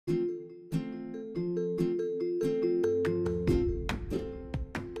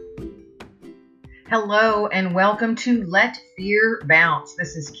Hello and welcome to Let Fear Bounce.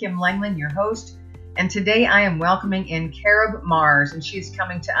 This is Kim Langland, your host, and today I am welcoming in Carib Mars, and she is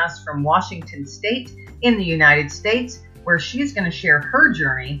coming to us from Washington State in the United States, where she is going to share her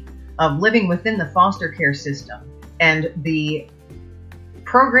journey of living within the foster care system and the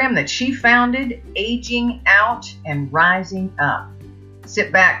program that she founded, Aging Out and Rising Up.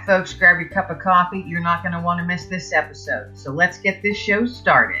 Sit back, folks, grab your cup of coffee. You're not going to want to miss this episode. So let's get this show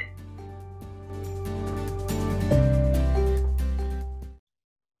started.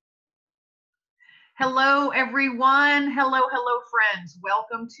 Hello, everyone. Hello, friends.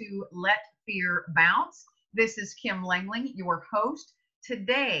 Welcome to Let Fear Bounce. This is Kim Langling, your host.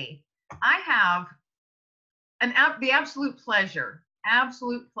 Today, I have the absolute pleasure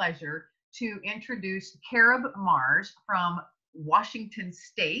to introduce Carib Mars from Washington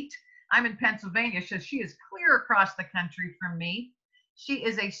State. I'm in Pennsylvania, so she is clear across the country from me. She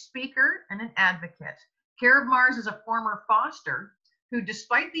is a speaker and an advocate. Carib Mars is a former foster who,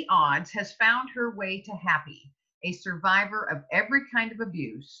 despite the odds, has found her way to happy. A survivor of every kind of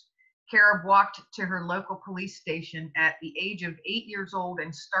abuse, Carib walked to her local police station at the age of 8 years old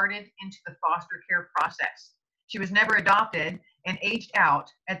and started into the foster care process. She was never adopted and aged out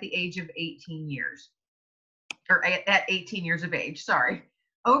at the age of 18 years, or at 18 years of age, sorry.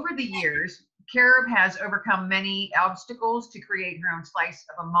 Over the years, Carib has overcome many obstacles to create her own slice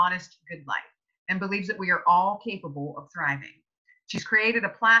of a modest, good life and believes that we are all capable of thriving. She's created a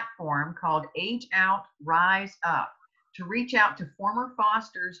platform called Age Out, Rise Up to reach out to former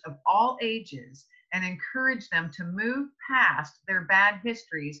fosters of all ages and encourage them to move past their bad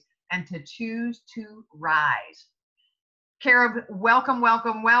histories and to choose to rise. Carib, welcome.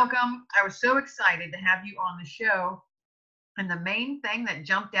 I was so excited to have you on the show. And the main thing that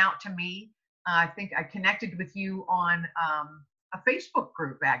jumped out to me, I think I connected with you on a Facebook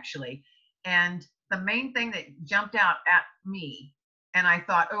group, actually. And the main thing that jumped out at me, and I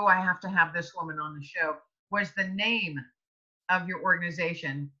thought, oh, I have to have this woman on the show, was the name of your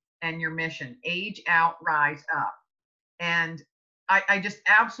organization and your mission, Age Out, Rise Up. And I just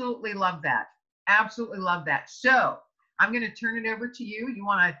absolutely love that. So I'm going to turn it over to you. You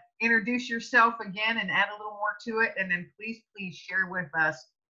want to introduce yourself again and add a little more to it, and then please share with us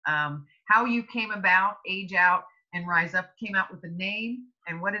how you came about, Age Out and Rise Up, came out with the name,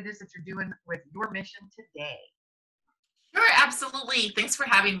 and what it is that you're doing with your mission today. Sure, absolutely. Thanks for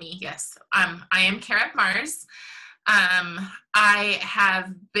having me. Yes, I am Carib Mars. I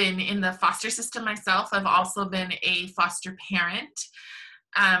have been in the foster system myself. I've also been a foster parent,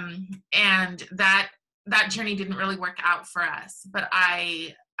 and that journey didn't really work out for us. But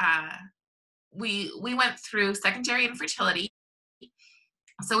we went through secondary infertility,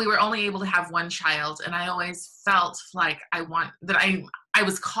 so we were only able to have one child. And I always felt like I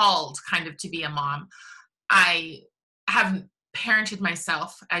was called kind of to be a mom. I have parented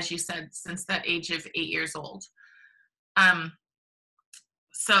myself, as you said, since that age of 8 years old.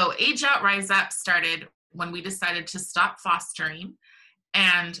 So Age Out, Rise Up started when we decided to stop fostering.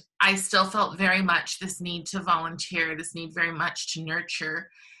 And I still felt very much this need to volunteer, this need very much to nurture.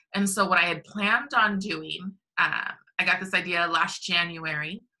 And so what I had planned on doing, I got this idea last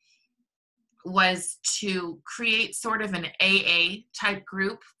January, was to create sort of an AA type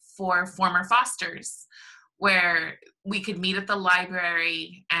group for former fosters, where we could meet at the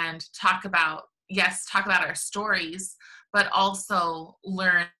library and talk about our stories, but also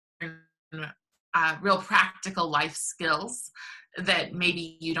learn real practical life skills that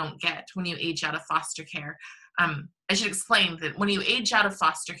maybe you don't get when you age out of foster care. I should explain that when you age out of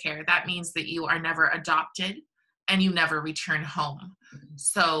foster care, that means that you are never adopted and you never return home.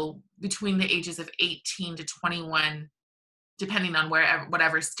 So between the ages of 18 to 21, depending on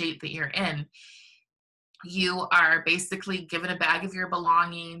whatever state that you're in, you are basically given a bag of your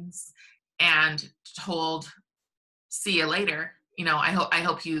belongings and told, see you later. You know, I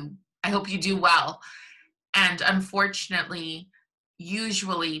hope you do well. And unfortunately,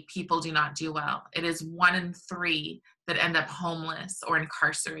 usually people do not do well. It is 1 in 3 that end up homeless or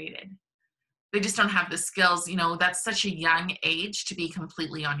incarcerated. They just don't have the skills. You know, that's such a young age to be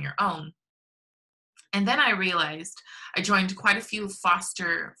completely on your own. And then I realized I joined quite a few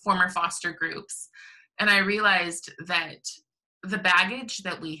former foster groups. And I realized that the baggage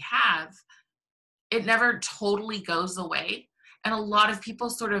that we have, it never totally goes away. And a lot of people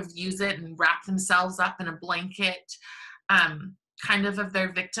sort of use it and wrap themselves up in a blanket, kind of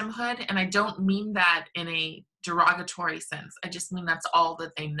their victimhood. And I don't mean that in a derogatory sense. I just mean that's all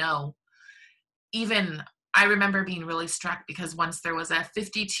that they know. Even I remember being really struck because once there was a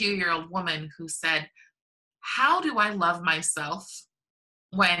 52-year-old woman who said, how do I love myself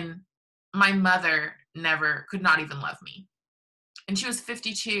when my mother never could not even love me. And she was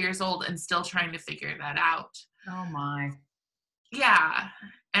 52 years old and still trying to figure that out. Oh my. Yeah.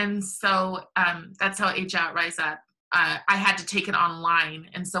 And so that's how Age Out, Rise Up. I had to take it online.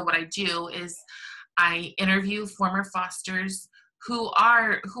 And so what I do is I interview former fosters who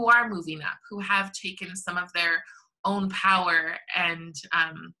are moving up, who have taken some of their own power. And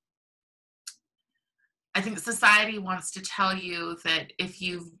I think society wants to tell you that if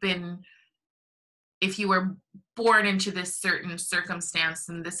you were born into this certain circumstance,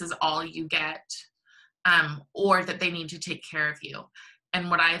 and this is all you get, or that they need to take care of you. And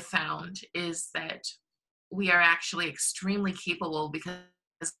what I found is that we are actually extremely capable because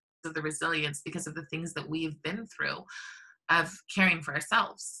of the resilience, because of the things that we've been through, of caring for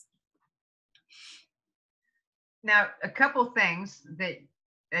ourselves. Now, a couple things that,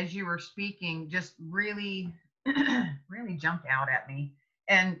 as you were speaking, just really, really jumped out at me.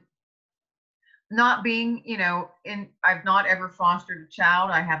 And not being, I've not ever fostered a child.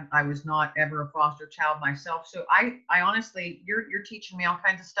 I was not ever a foster child myself. So I honestly, you're teaching me all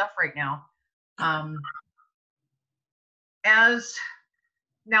kinds of stuff right now. As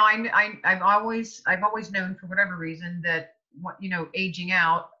now, I've always known, for whatever reason, that aging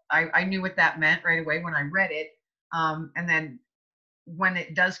out. I knew what that meant right away when I read it. And then when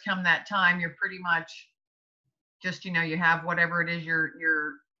it does come that time, you're pretty much just, you have whatever it is,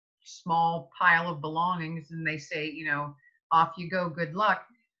 your small pile of belongings, and they say, off you go, good luck.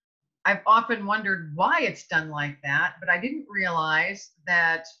 I've often wondered why it's done like that, but I didn't realize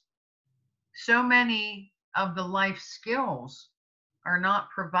that so many of the life skills are not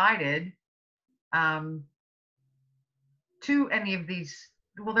provided to any of these.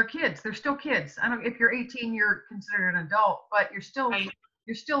 Well, they're kids. They're still kids. I don't. If you're 18, you're considered an adult, but you're still Right.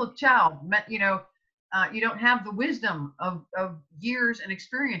 a child. You don't have the wisdom of years and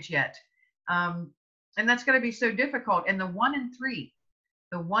experience yet, and that's going to be so difficult. And the 1 in 3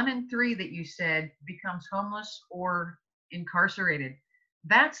 that you said becomes homeless or incarcerated.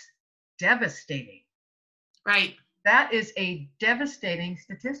 That's devastating. Right. That is a devastating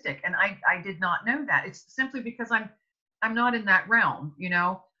statistic, and I did not know that. It's simply because I'm not in that realm,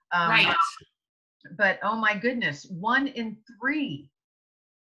 Right. But oh my goodness, 1 in 3.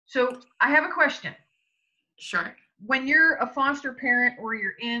 So I have a question. Sure. When you're a foster parent or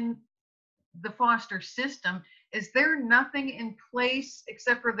you're in the foster system, is there nothing in place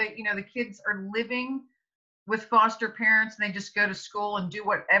except for that, the kids are living with foster parents and they just go to school and do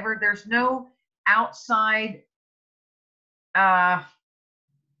whatever? There's no outside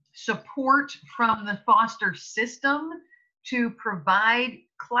support from the foster system to provide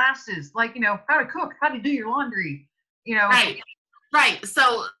classes like, how to cook, how to do your laundry, Right.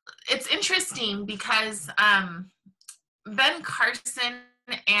 So it's interesting because Ben Carson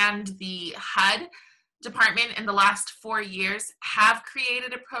and the HUD department in the last 4 years have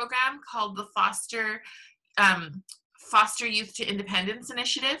created a program called the Foster Youth to Independence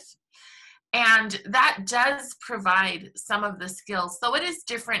Initiative. And that does provide some of the skills. So it is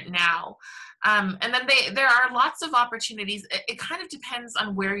different now. And then there are lots of opportunities. It kind of depends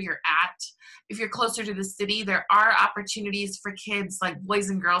on where you're at. If you're closer to the city, there are opportunities for kids, like Boys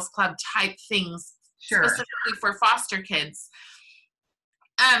and Girls Club type things, Sure. Specifically for foster kids.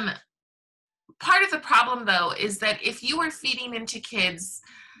 Part of the problem, though, is that if you are feeding into kids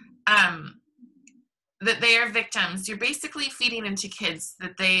that they are victims, you're basically feeding into kids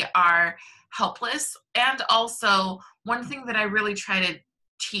that they are helpless. And also, one thing that I really try to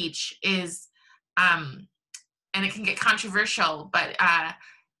teach is, and it can get controversial, but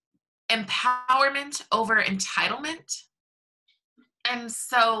empowerment over entitlement. And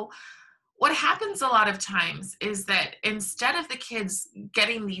so what happens a lot of times is that instead of the kids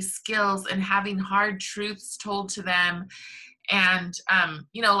getting these skills and having hard truths told to them, and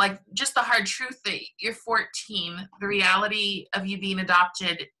like just the hard truth that you're 14, the reality of you being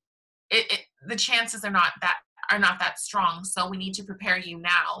adopted, the chances are not that strong. So we need to prepare you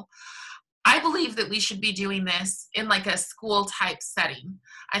now. I believe that we should be doing this in like a school type setting.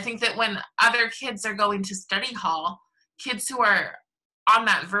 I think that when other kids are going to study hall, kids who are on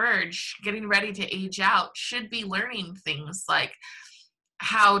that verge, getting ready to age out, should be learning things like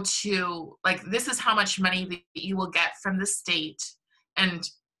how to, like, this is how much money that you will get from the state. And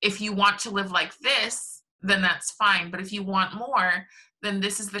if you want to live like this, then that's fine. But if you want more, then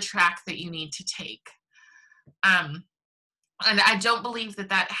this is the track that you need to take. And I don't believe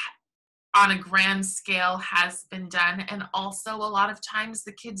that on a grand scale has been done. And also a lot of times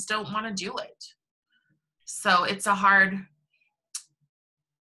the kids don't want to do it. So it's a hard,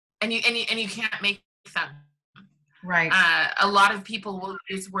 and you can't make them. Right. A lot of people will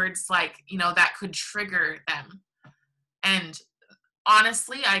use words like, that could trigger them. And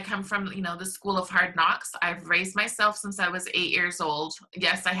honestly, I come from, the school of hard knocks. I've raised myself since I was 8 years old.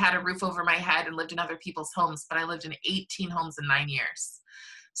 Yes, I had a roof over my head and lived in other people's homes, but I lived in 18 homes in 9 years.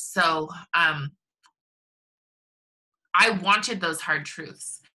 So I wanted those hard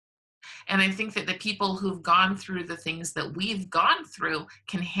truths. And I think that the people who've gone through the things that we've gone through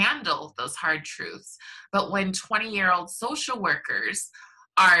can handle those hard truths. But when 20-year-old social workers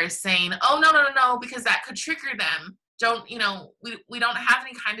are saying, oh, no, no, no, no, because that could trigger them, we don't have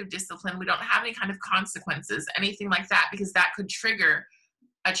any kind of discipline, we don't have any kind of consequences, anything like that, because that could trigger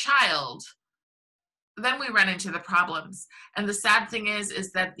a child, then we run into the problems. And the sad thing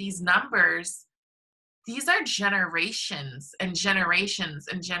is that these numbers, these are generations and generations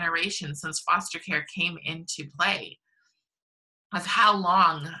and generations since foster care came into play, of how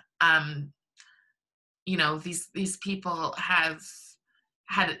long these people have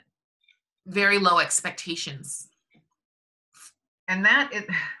had very low expectations. And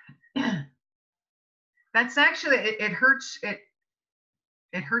that's actually, it hurts,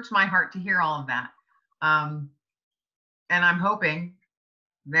 it hurts my heart to hear all of that. And I'm hoping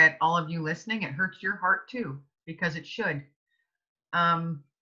that all of you listening, it hurts your heart too, because it should.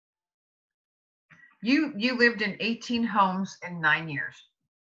 You lived in 18 homes in 9 years.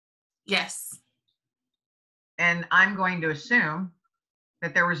 Yes. And I'm going to assume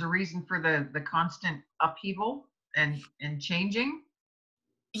that there was a reason for the constant upheaval and changing.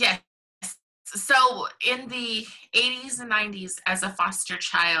 Yes. So in the 80s and 90s, as a foster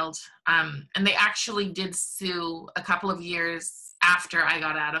child, and they actually did sue a couple of years after I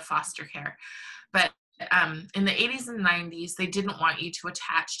got out of foster care, but in the 80s and 90s, they didn't want you to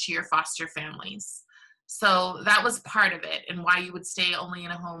attach to your foster families. So that was part of it, and why you would stay only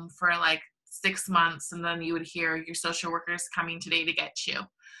in a home for like 6 months, and then you would hear your social workers coming today to get you,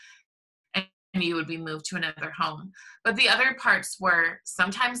 and you would be moved to another home. But the other parts were,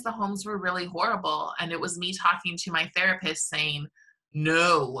 sometimes the homes were really horrible, and it was me talking to my therapist saying,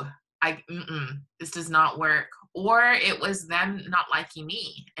 no, this does not work. Or it was them not liking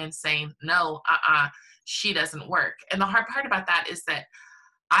me and saying, no, she doesn't work. And the hard part about that is that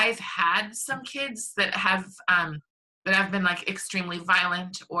I've had some kids that have been like extremely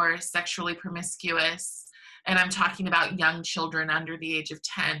violent or sexually promiscuous, and I'm talking about young children under the age of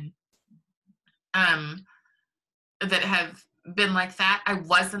 10, that have been like that. I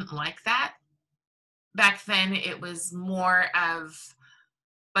wasn't like that. Back then, it was more of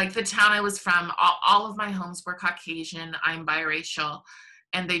like the town I was from, all of my homes were Caucasian, I'm biracial,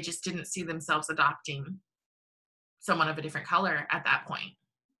 and they just didn't see themselves adopting someone of a different color at that point.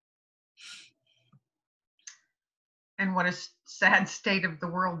 And what a sad state of the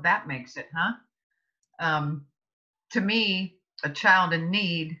world that makes it, huh? To me, a child in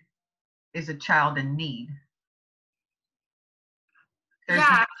need is a child in need.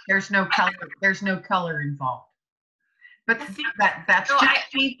 There's no color involved. But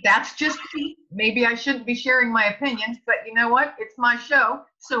that's just me. Maybe I shouldn't be sharing my opinions, but you know what? It's my show,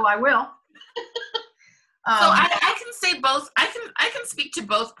 so I will. So I can say both. I can speak to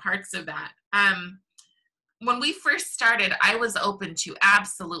both parts of that. When we first started, I was open to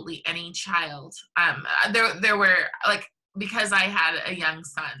absolutely any child. There were, like, because I had a young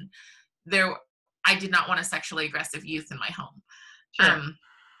son, I did not want a sexually aggressive youth in my home. Sure.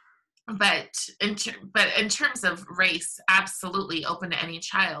 But in terms of race, absolutely open to any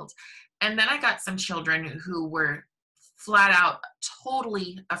child. And then I got some children who were flat out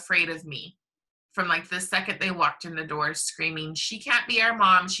totally afraid of me. From like the second they walked in the door, screaming, "She can't be our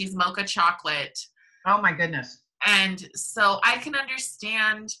mom, she's mocha chocolate." Oh my goodness. And so I can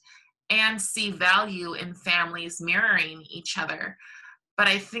understand and see value in families mirroring each other. But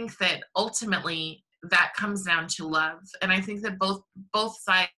I think that ultimately that comes down to love. And I think that both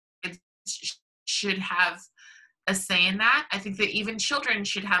sides should have a say in that. I think that even children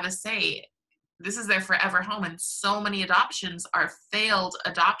should have a say. This is their forever home, and so many adoptions are failed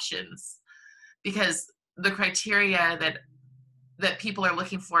adoptions because the criteria that people are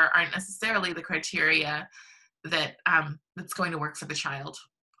looking for aren't necessarily the criteria that that's going to work for the child.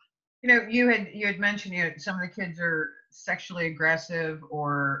 You had mentioned some of the kids are sexually aggressive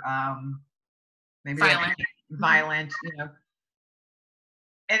or maybe violent.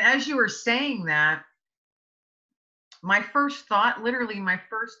 And as you were saying that, my first thought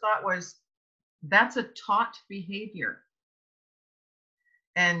was, that's a taught behavior.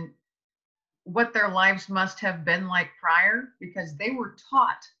 And what their lives must have been like prior, because they were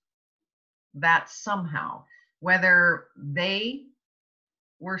taught that somehow, whether they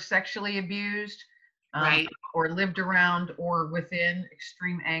were sexually abused um, Right. or lived around or within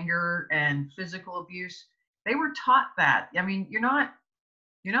extreme anger and physical abuse, they were taught that. I mean, you're not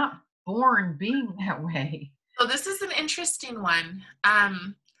born being that way. So this is an interesting one.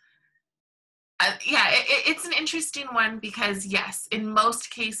 Yeah, it's an interesting one because yes, in most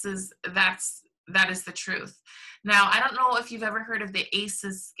cases, that is the truth. Now, I don't know if you've ever heard of the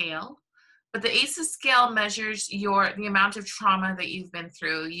ACEs scale, but the ACEs scale measures the amount of trauma that you've been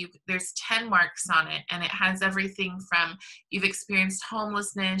through. There's 10 marks on it, and it has everything from you've experienced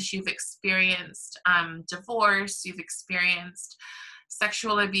homelessness, you've experienced divorce, you've experienced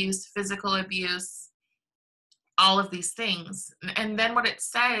sexual abuse, physical abuse, all of these things. And then what it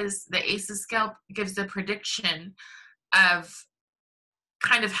says, the ACEs scale gives a prediction of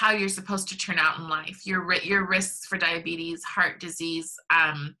kind of how you're supposed to turn out in life, your risks for diabetes, heart disease,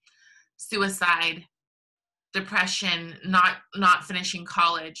 suicide, depression, not finishing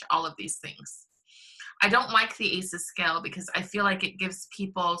college, all of these things. I don't like the ACEs scale because I feel like it gives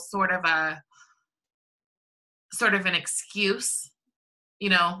people sort of an excuse,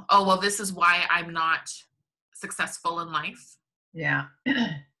 oh, well, this is why I'm not successful in life. Yeah.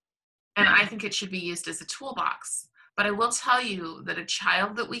 And I think it should be used as a toolbox. But I will tell you that a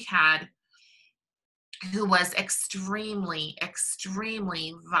child that we had who was extremely,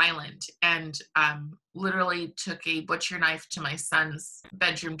 extremely violent and literally took a butcher knife to my son's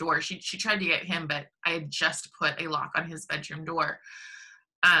bedroom door. She tried to get him, but I had just put a lock on his bedroom door.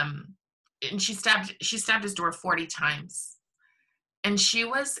 And she stabbed his door 40 times. And she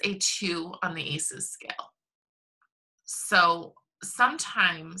was a 2 on the ACEs scale. So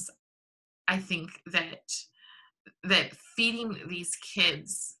sometimes I think that feeding these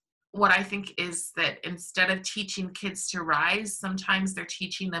kids, what I think is that instead of teaching kids to rise, sometimes they're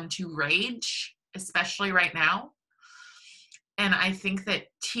teaching them to rage, especially right now. And I think that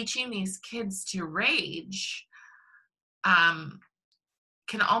teaching these kids to rage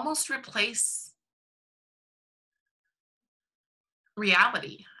can almost replace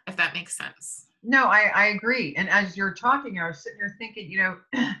reality, if that makes sense. No, I agree. And as you're talking, I was sitting here thinking,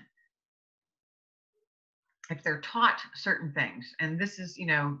 if they're taught certain things, and this is,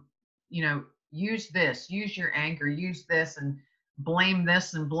 use your anger, use this, and blame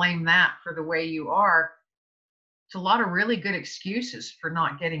this and blame that for the way you are. It's a lot of really good excuses for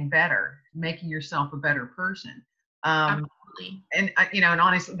not getting better, making yourself a better person. Absolutely. And and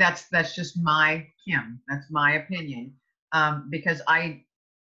honestly, that's just Kim. That's my opinion, because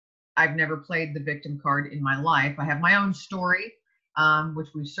I've never played the victim card in my life. I have my own story, which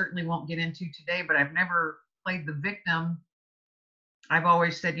we certainly won't get into today, but I've never played the victim. I've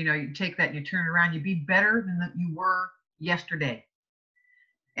always said, you take that and you turn it around, you be better than that you were yesterday,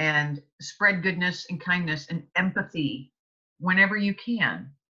 and spread goodness and kindness and empathy whenever you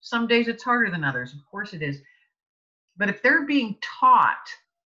can. Some days it's harder than others, of course it is. But if they're being taught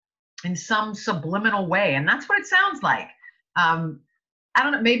in some subliminal way, and that's what it sounds like, I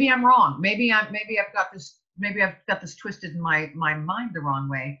don't know, maybe I'm wrong. Maybe I've got this twisted in my mind the wrong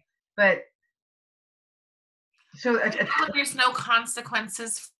way. But so there's no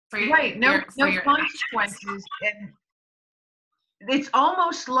consequences for right, no consequences. And it's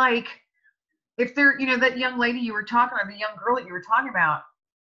almost like if they're, that young lady you were talking about, the young girl that you were talking about,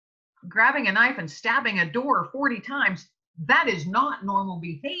 grabbing a knife and stabbing a door 40 times, that is not normal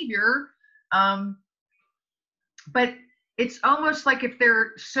behavior. But it's almost like if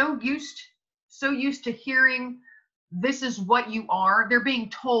they're so used to hearing this is what you are, they're being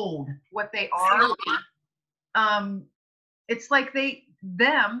told what they are. It's like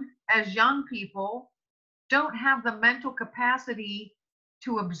them as young people don't have the mental capacity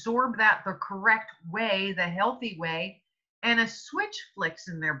to absorb that the correct way, the healthy way, and a switch flicks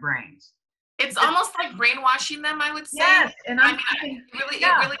in their brains. It's almost like brainwashing them, I would say. Yes, and it really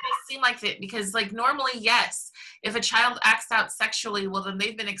does seem like it, because like normally, yes, if a child acts out sexually, well, then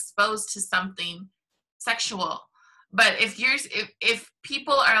they've been exposed to something sexual. But if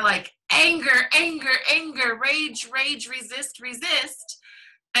people are like anger, rage, resist,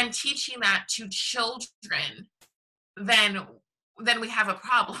 and teaching that to children, then we have a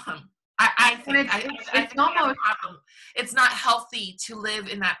problem. I think it's almost, it's not healthy to live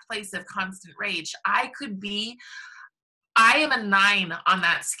in that place of constant rage. I am a 9 on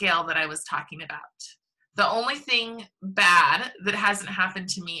that scale that I was talking about. The only thing bad that hasn't happened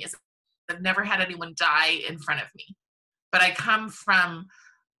to me is I've never had anyone die in front of me. But I come from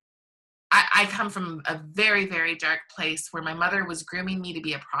a very, very dark place where my mother was grooming me to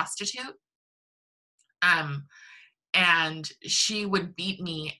be a prostitute. And she would beat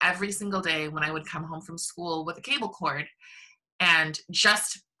me every single day when I would come home from school with a cable cord. And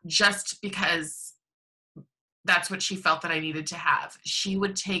just because that's what she felt that I needed to have. She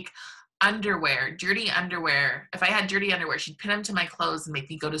would take underwear, dirty underwear. If I had dirty underwear, she'd pin them to my clothes and make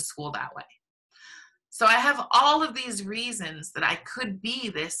me go to school that way. So I have all of these reasons that I could be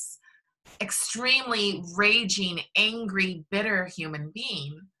this extremely raging, angry, bitter human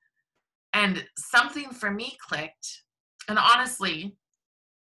being. And something for me clicked. And honestly,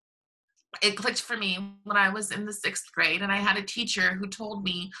 it clicked for me when I was in the 6th grade, and I had a teacher who told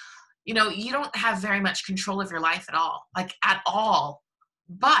me, you know, you don't have very much control of your life at all, like at all.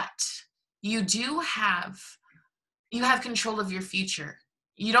 But you have control of your future.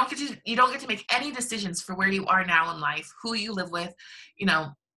 You don't get to make any decisions for where you are now in life, who you live with, you know,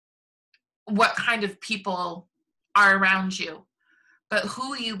 what kind of people are around you. But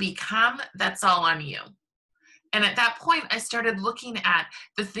who you become, that's all on you. And at that point, I started looking at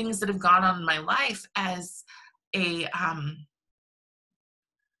the things that have gone on in my life as a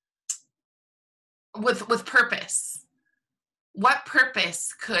with purpose. What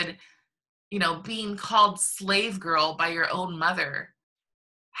purpose could, you know, being called slave girl by your own mother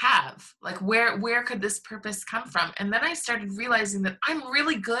have? Like, where could this purpose come from? And then I started realizing that I'm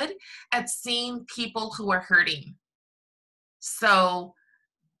really good at seeing people who are hurting. So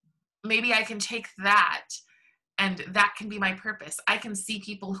maybe I can take that, and that can be my purpose. I can see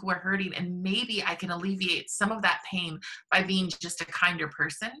people who are hurting, and maybe I can alleviate some of that pain by being just a kinder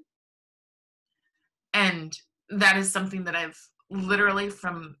person. And that is something that I've literally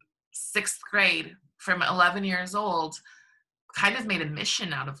from 6th grade, from 11 years old, kind of made a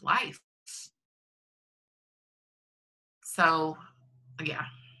mission out of life. So, yeah.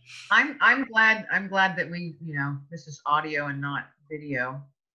 I'm glad that we, you know, this is audio and not video.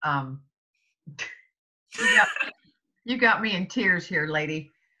 You got me in tears here,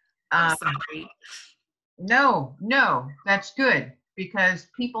 lady. I'm sorry. No, that's good, because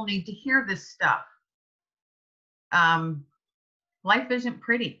people need to hear this stuff. Life isn't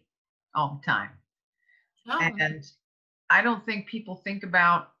pretty all the time. No. And I don't think people think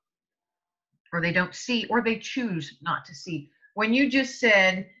about, or they don't see, or they choose not to see. When you just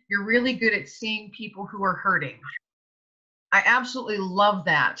said you're really good at seeing people who are hurting, I absolutely love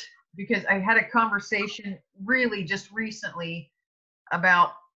that, because I had a conversation really just recently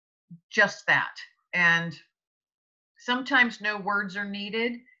about just that. And sometimes no words are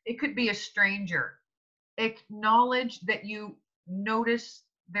needed. It could be a stranger. Acknowledge that you notice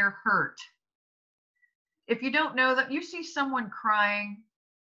their hurt. If you don't know that, you see someone crying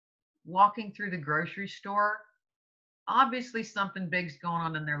walking through the grocery store, obviously something big's going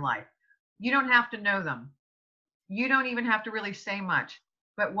on in their life. You don't have to know them. You don't even have to really say much,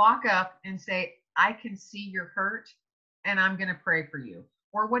 but walk up and say, I can see your hurt, and I'm going to pray for you,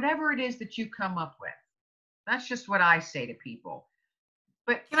 or whatever it is that you come up with. That's just what I say to people.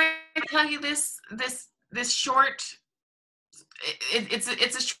 But can I tell you this short, it's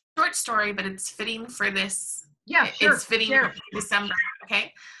a short story, but it's fitting for this. Yeah, sure. It's fitting for December.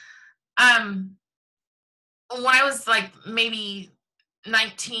 Okay. When I was like maybe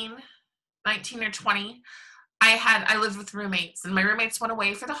 19 or 20, I lived with roommates, and my roommates went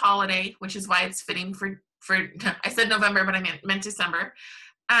away for the holiday, which is why it's fitting for I said November, but I meant December.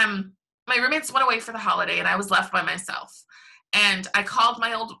 My roommates went away for the holiday, and I was left by myself. And I called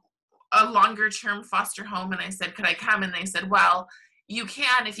my a longer term foster home, and I said, could I come? And they said, well, you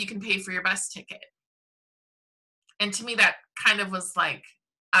can if you can pay for your bus ticket. And to me, that kind of was like,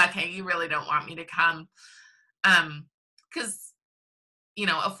 okay, you really don't want me to come. Because, you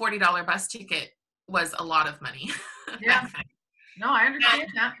know, a $40 bus ticket was a lot of money. Yeah. No, I understand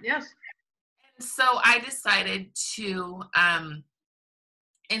that. Yes. And so I decided to,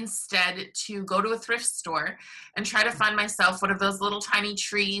 instead, to go to a thrift store and try to find myself one of those little tiny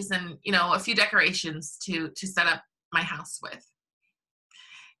trees and, you know, a few decorations to set up my house with.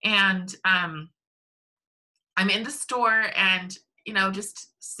 And I'm in the store and, you know, just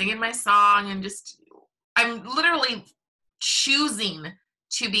singing my song, and just, I'm literally choosing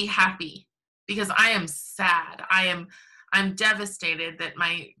to be happy because I am sad. I'm devastated that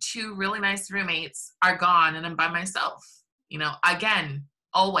my 2 really nice roommates are gone and I'm by myself, you know, again,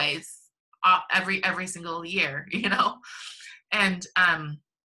 always, every single year, you know. And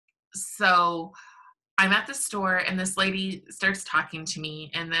so I'm at the store, and this lady starts talking to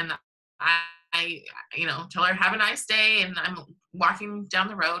me, and then I you know, tell her have a nice day, and I'm walking down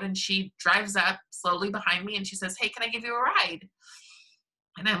the road, and she drives up slowly behind me, and she says, hey, can I give you a ride?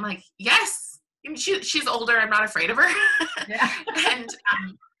 And I'm like, yes. And she's older, I'm not afraid of her. Yeah.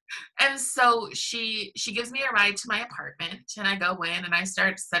 And so she gives me a ride to my apartment, and I go in and I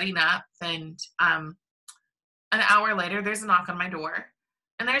start setting up, and an hour later there's a knock on my door,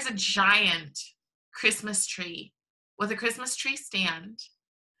 and there's a giant Christmas tree with a Christmas tree stand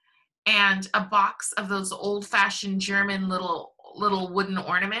and a box of those old-fashioned German little wooden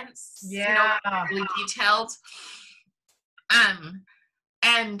ornaments, Yeah. really detailed.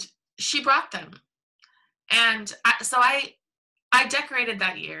 And she brought them. And I decorated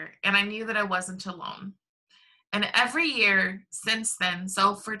that year, and I knew that I wasn't alone. And every year since then,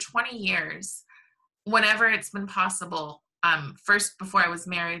 so for 20 years, whenever it's been possible, first before I was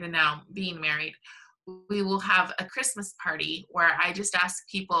married and now being married, we will have a Christmas party where I just ask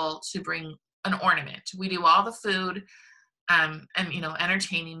people to bring an ornament. We do all the food, and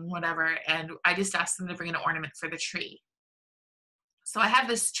entertaining, whatever, and I just ask them to bring an ornament for the tree. So I have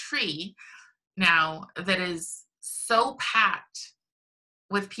this tree now that is so packed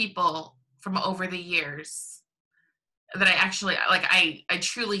with people from over the years that I actually I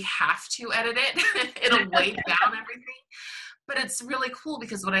truly have to edit it. It'll weigh down everything. But it's really cool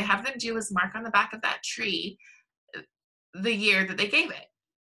because what I have them do is mark on the back of that tree the year that they gave it.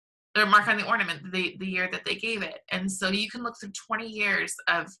 Or mark on the ornament the year that they gave it. And so you can look through 20 years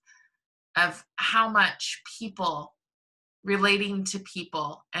of how much people relating to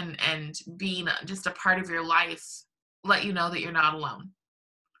people and being just a part of your life let you know that you're not alone.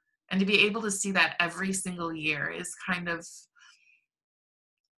 And to be able to see that every single year is kind of,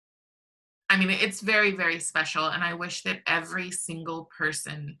 it's very, very special. And I wish that every single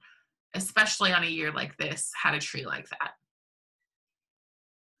person, especially on a year like this, had a tree like that.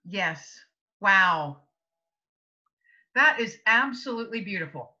 Yes. Wow. That is absolutely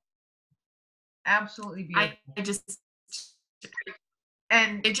beautiful. Absolutely beautiful.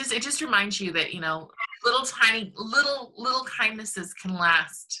 And it just reminds you that, little tiny little kindnesses can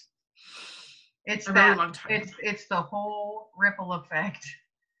last. It's a really long time. It's the whole ripple effect,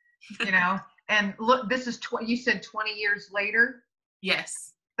 and look, this is you said 20 years later.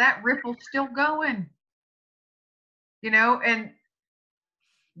 Yes. That ripple's still going, and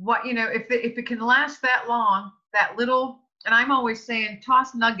what, if it can last that long, that little, and I'm always saying,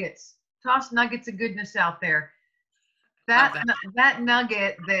 toss nuggets of goodness out there. That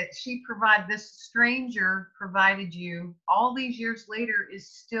nugget that this stranger provided you all these years later is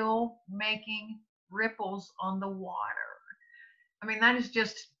still making ripples on the water. That is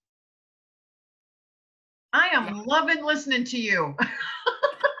just, I am loving listening to you.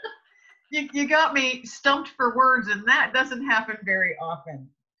 You got me stumped for words, and that doesn't happen very often.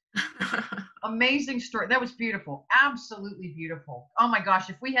 Amazing story. That was beautiful. Absolutely beautiful. Oh my gosh,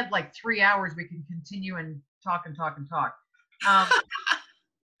 if we had like 3 hours, we can continue and talk and talk and talk.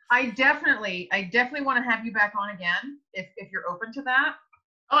 I definitely want to have you back on again if you're open to that.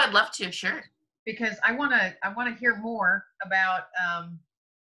 Oh, I'd love to, sure. Because I want to hear more about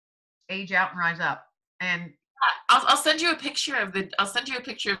Age Out and Rise Up. And I'll send you a picture of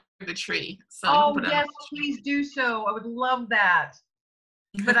the tree. So yes, please do so. I would love that.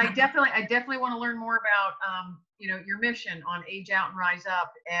 But I definitely want to learn more about your mission on Age Out and Rise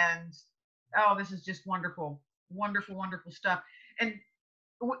Up. And this is just wonderful, wonderful, wonderful stuff. And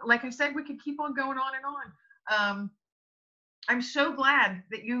like I said, we could keep on going on and on. I'm so glad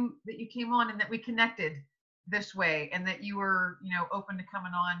that you came on and that we connected this way, and that you were open to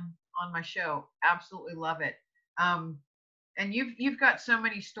coming on my show. Absolutely love it. And you've got so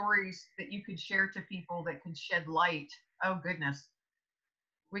many stories that you could share to people that could shed light. Oh goodness.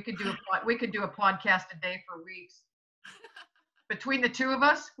 We could do a podcast a day for weeks. Between the two of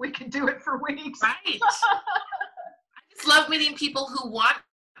us, we could do it for weeks. Right. I just love meeting people who want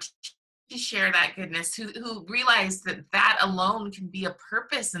to share that goodness, who realize that alone can be a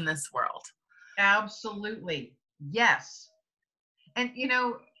purpose in this world. Absolutely. Yes. And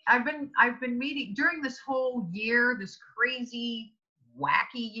I've been meeting during this whole year, this crazy,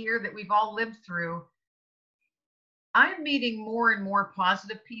 wacky year that we've all lived through. I'm meeting more and more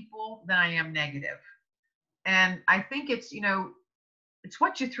positive people than I am negative. And I think it's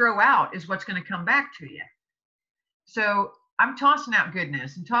what you throw out is what's going to come back to you. So I'm tossing out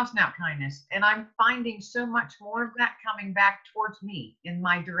goodness and tossing out kindness, and I'm finding so much more of that coming back towards me in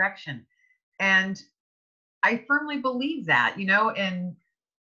my direction. And I firmly believe that, and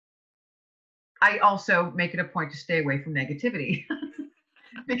I also make it a point to stay away from negativity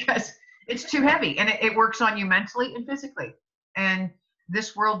because it's too heavy, and it works on you mentally and physically. And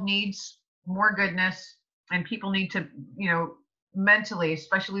this world needs more goodness, and people need to, mentally,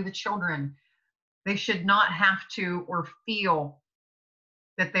 especially the children, they should not have to or feel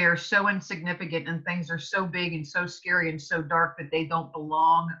that they are so insignificant and things are so big and so scary and so dark that they don't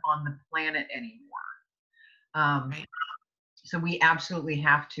belong on the planet anymore. Right. So we absolutely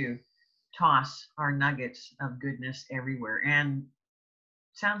have to toss our nuggets of goodness everywhere. And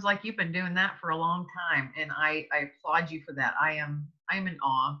Sounds like you've been doing that for a long time, and I applaud you for that. I'm in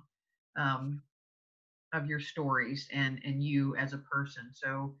awe um, of your stories and you as a person.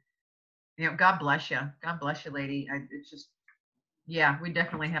 So, God bless you. God bless you, lady. It's just, yeah, we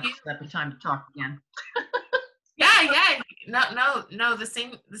definitely have to set up a time to talk again. Yeah, yeah. No. The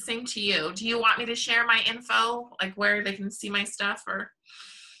same to you. Do you want me to share my info, like where they can see my stuff, or?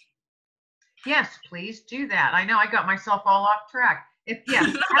 Yes, please do that. I know I got myself all off track. If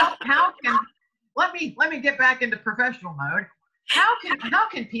yes, how can let me get back into professional mode. How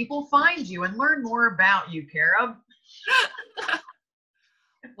can people find you and learn more about you, Cara?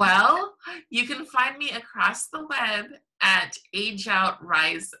 Well, you can find me across the web at Age Out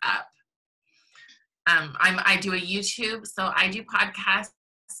Rise Up. I do a YouTube, so I do podcasts,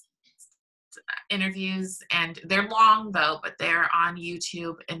 interviews, and they're long though, but they're on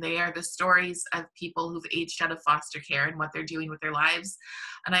YouTube, and they are the stories of people who've aged out of foster care and what they're doing with their lives.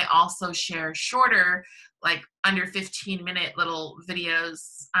 And I also share shorter, like under 15-minute little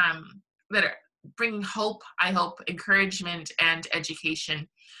videos that are bringing hope, I hope, encouragement, and education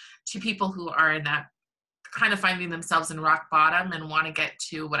to people who are in that kind of finding themselves in rock bottom and want to get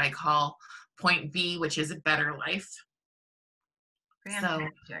to what I call point B, which is a better life.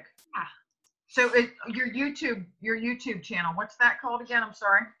 Fantastic. So, yeah. So your YouTube channel, what's that called again? I'm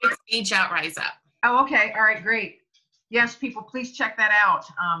sorry. It's Age Out Rise Up. Oh, okay. All right, great. Yes, people, please check that out.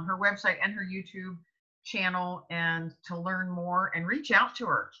 Her website and her YouTube channel, and to learn more and reach out to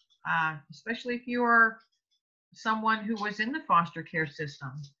her, especially if you are someone who was in the foster care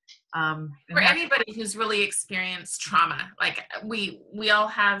system. For anybody who's really experienced trauma, like we all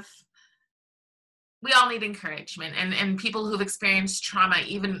have. We all need encouragement, and people who've experienced trauma,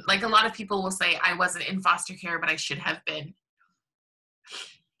 even like a lot of people will say, I wasn't in foster care, but I should have been.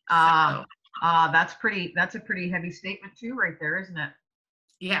 That's a pretty heavy statement too, right there, isn't it?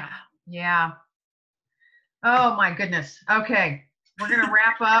 Yeah. Yeah. Oh my goodness. Okay. We're going to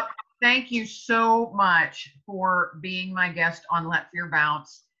wrap up. Thank you so much for being my guest on Let Fear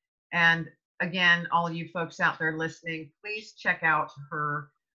Bounce. And again, all of you folks out there listening, please check out her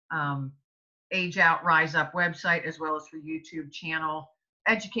Age Out Rise Up website, as well as her YouTube channel.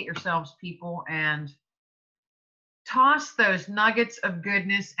 Educate yourselves, people, and toss those nuggets of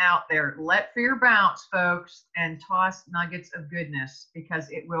goodness out there. Let fear bounce, folks, and toss nuggets of goodness, because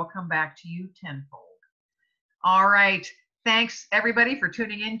it will come back to you tenfold. All right. Thanks, everybody, for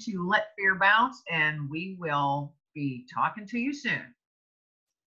tuning in to Let Fear Bounce, and we will be talking to you soon.